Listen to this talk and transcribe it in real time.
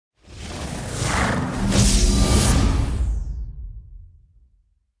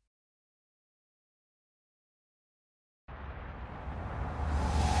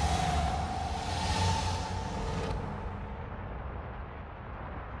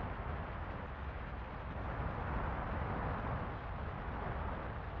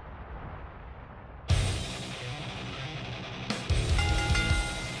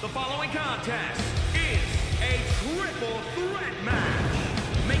following contest is a triple threat match.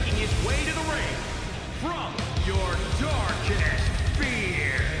 Making his way to the ring from your darkest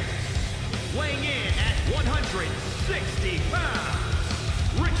fears. Weighing in at 160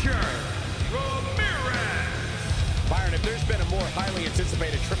 pounds, Richard Ramirez. Byron, if there's been a more highly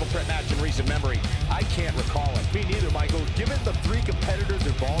anticipated triple threat match in recent memory, I can't recall it. Me neither, Michael. Given the three competitors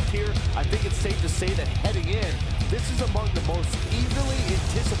involved here, I think it's safe to say that heading in, this is among the most eagerly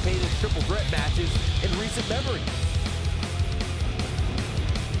anticipated triple threat matches in recent memory.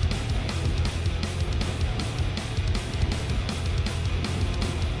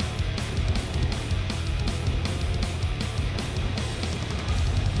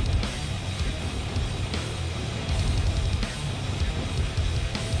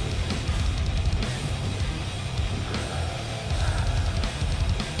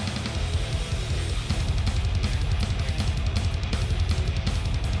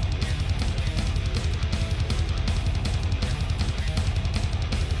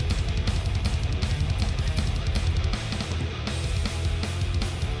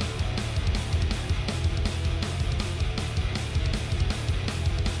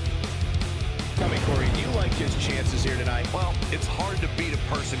 His chances here tonight. Well, it's hard to beat a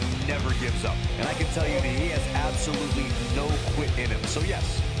person who never gives up. And I can tell you that he has absolutely no quit in him. So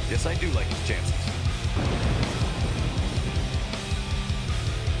yes, I do like his chances.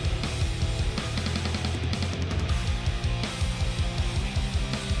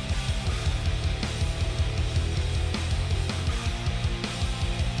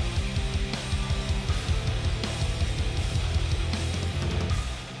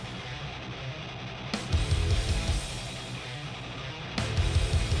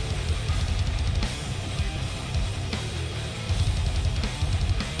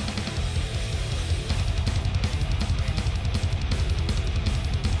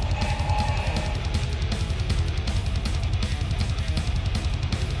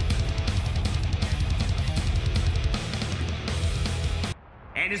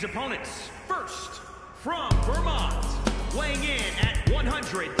 And his opponents, first, from Vermont, weighing in at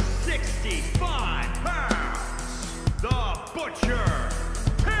 165 pounds, the Butcher.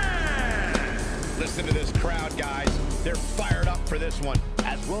 Listen to this crowd, guys. They're fired up for this one.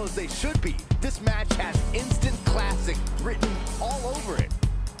 As well as they should be. This match has instant classic written all over it.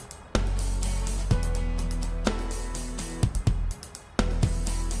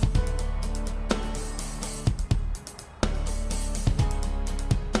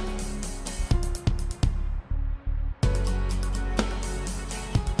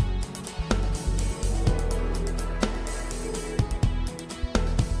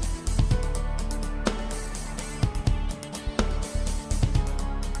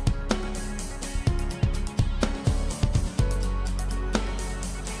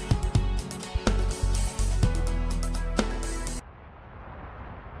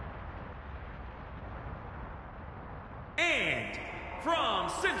 And from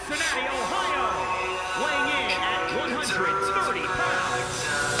Cincinnati, Ohio, weighing in at 130 pounds.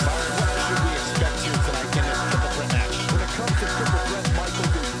 Byron, what should we expect here tonight in this triple threat match? When it comes to triple threat, Michael,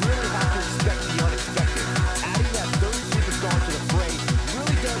 you really have to expect the unexpected. Adding that third superstar to the fray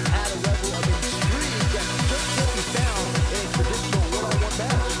really does add a level of intrigue that just can't be found in a traditional one-on-one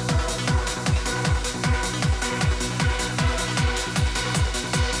match.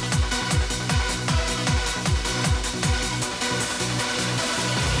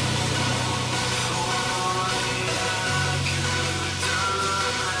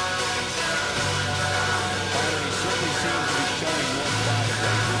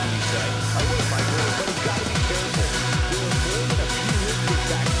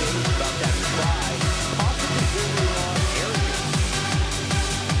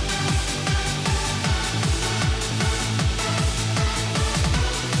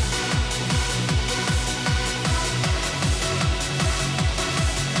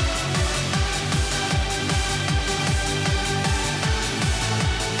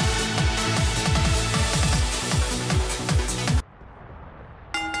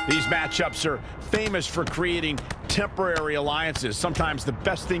 These matchups are famous for creating temporary alliances. Sometimes the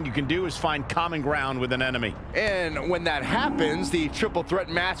best thing you can do is find common ground with an enemy. And when that happens, the triple threat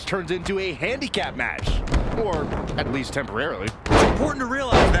match turns into a handicap match. Or at least temporarily. It's important to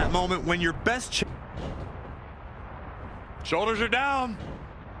realize that moment when your best shoulders are down.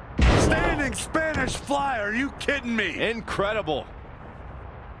 Standing Spanish fly, are you kidding me? Incredible.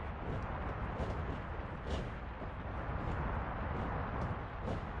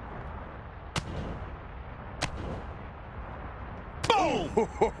 Boom!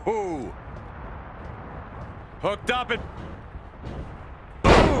 Hooked up and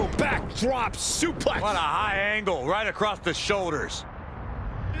boom! drop suplex. What a high angle, right across the shoulders.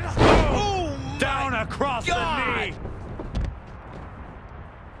 Oh, Down across the knee.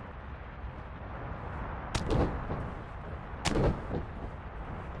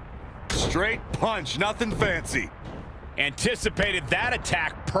 Straight punch, nothing fancy. Anticipated that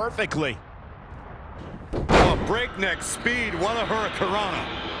attack perfectly. Oh, breakneck speed, what a hurricanrana.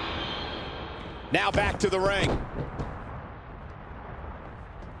 Now back to the ring.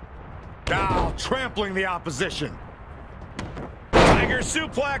 Now trampling the opposition. Tiger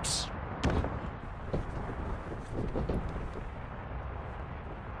suplex.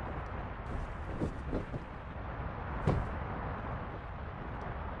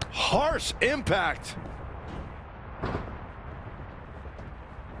 Harsh impact.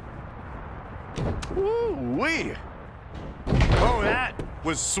 Woo-wee. Oh, that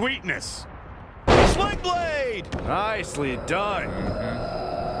was sweetness. Sling blade. Nicely done.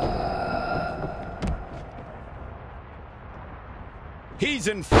 He's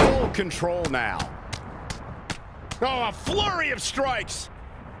in full control now. Oh, a flurry of strikes.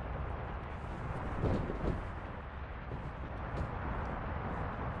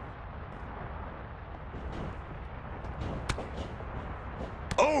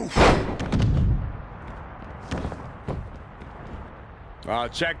 Oh,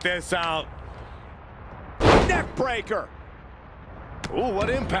 check this out. Neck breaker. Ooh, what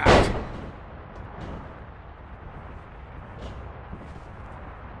impact.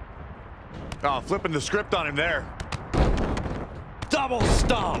 Oh, flipping the script on him there. Double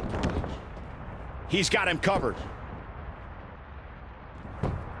stomp. He's got him covered.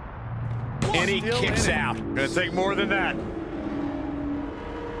 And he kicks out. Gonna take more than that.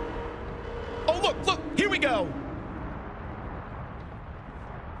 Oh, look, here we go.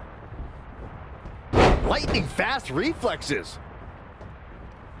 Lightning fast reflexes.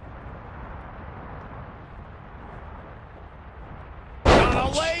 On a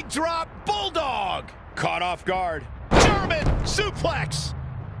leg drop, bulldog. Caught off guard. German suplex.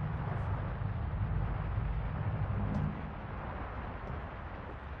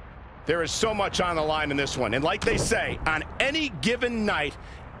 There is so much on the line in this one. And like they say, on any given night,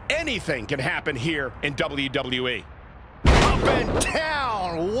 anything can happen here in WWE. Up and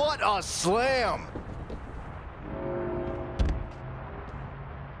down. What a slam.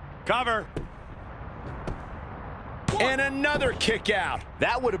 Cover. And another kick out.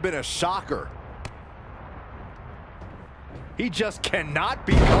 That would have been a shocker. He just cannot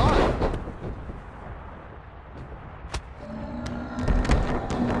be caught.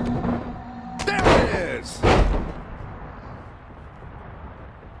 There it is.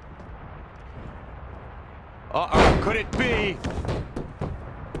 Uh-oh, could it be?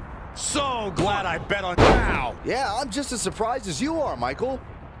 So glad I bet on now. Yeah, I'm just as surprised as you are, Michael.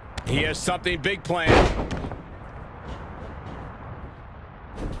 He has something big planned.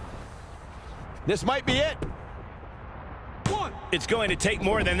 This might be it. It's going to take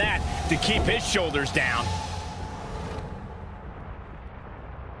more than that to keep his shoulders down.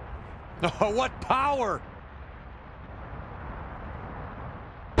 Oh, what power!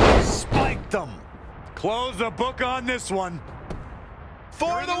 Spiked them. Close the book on this one.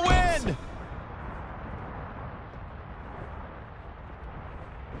 For the win!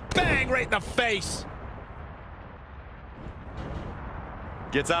 Bang, right in the face.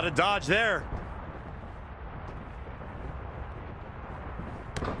 Gets out of dodge there.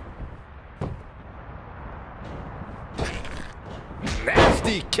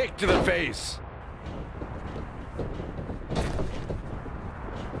 Nasty kick to the face.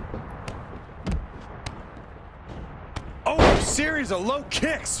 Oh, series of low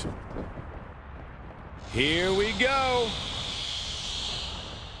kicks. Here we go.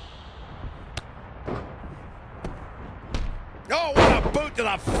 Oh, what a boot to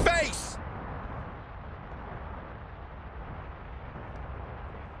the face.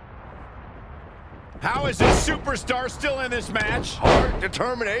 How is this superstar still in this match? Heart,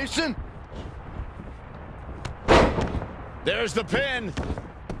 determination. There's the pin.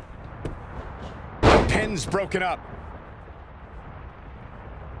 The pin's broken up.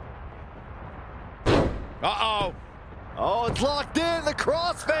 Uh-oh. Oh, it's locked in, the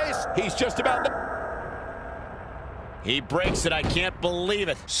crossface. He's just about to... He breaks it. I can't believe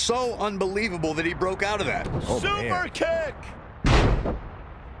it. So unbelievable that he broke out of that. Super kick.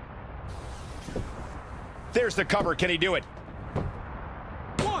 There's the cover. Can he do it?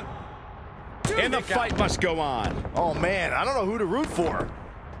 1, 2, And the fight must go on. Oh, man, I don't know who to root for.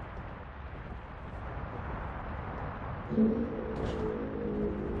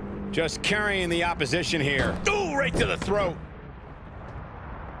 Just carrying the opposition here. Ooh, right to the throat.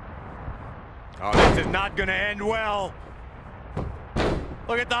 Oh, this is not gonna end well.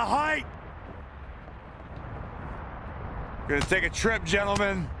 Look at the height. Gonna take a trip,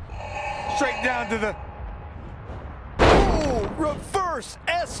 gentlemen. Straight down to the... Ooh, reverse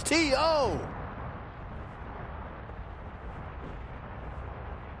STO.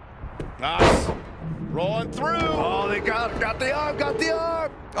 Nice. Rolling through. Oh, they got the arm, got the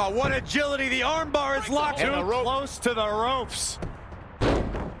arm. Oh, what agility. The armbar is locked And too the rope. close to the ropes.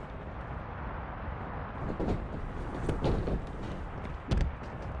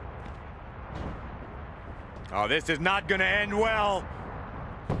 Oh, this is not going to end well.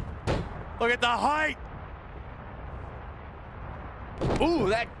 Look at the height. Ooh,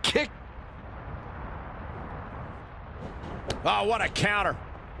 that kick. Oh, what a counter.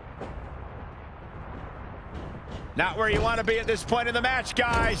 Not where you want to be at this point in the match,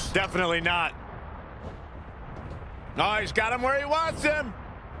 guys. Definitely not. Oh, he's got him where he wants him.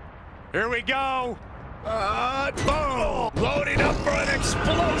 Here we go. Boom! Loading up for an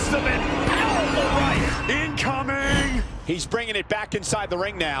explosive and powerful right. Incoming. He's bringing it back inside the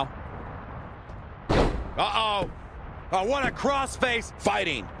ring now. Uh-oh. Oh, what a crossface.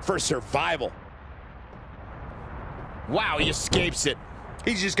 Fighting for survival. Wow, he escapes it.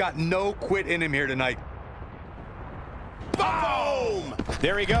 He's just got no quit in him here tonight. Boom!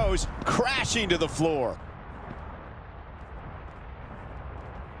 There he goes, crashing to the floor.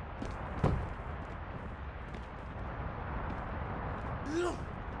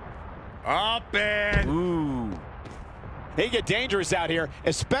 Up and... Ooh. They get dangerous out here,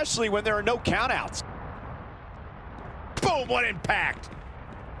 especially when there are no countouts. Boom, what impact!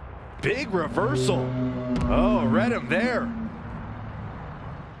 Big reversal. Oh, read him there.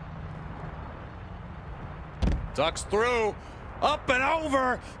 Ducks through. Up and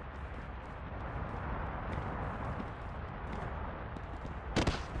over.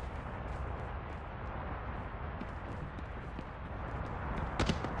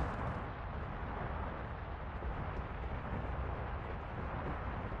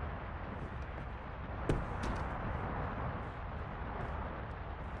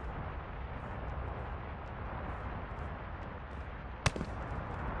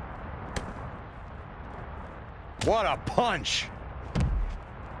 What a punch.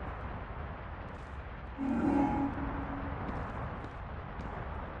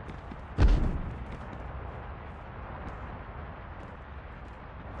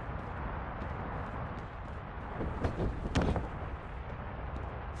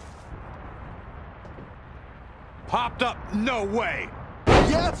 Popped up. No way.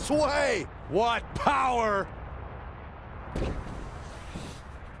 Yes way. What power.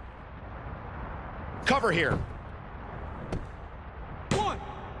 Cover here. One,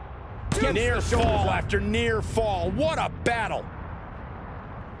 two. Near fall after near fall. What a battle.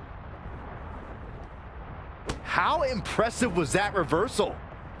 How impressive was that reversal?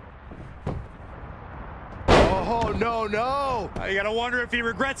 Oh, no, no. You gotta wonder if he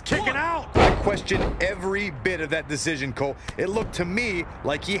regrets kicking out. I question every bit of that decision, Cole. It looked to me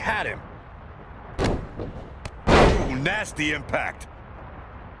like he had him. Ooh, nasty impact.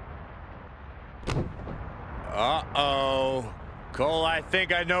 Uh-oh. Cole, I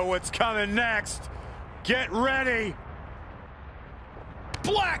think I know what's coming next. Get ready.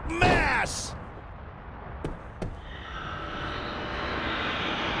 Black Mass!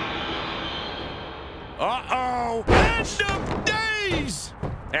 Uh-oh. End of days!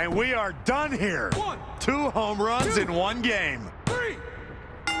 And we are done here. 1, 2 home runs 2, in 1 game. 3.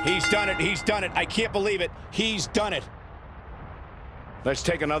 He's done it. He's done it. I can't believe it. He's done it. Let's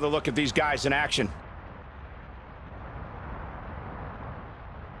take another look at these guys in action.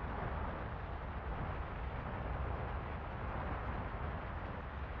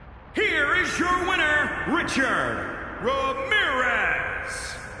 Here is your winner, Richard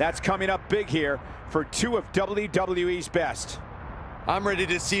Ramirez. That's coming up big here for 2 of WWE's best. I'm ready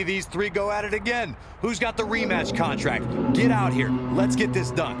to see these 3 go at it again. Who's got the rematch contract? Get out here. Let's get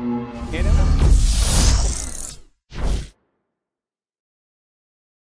this done.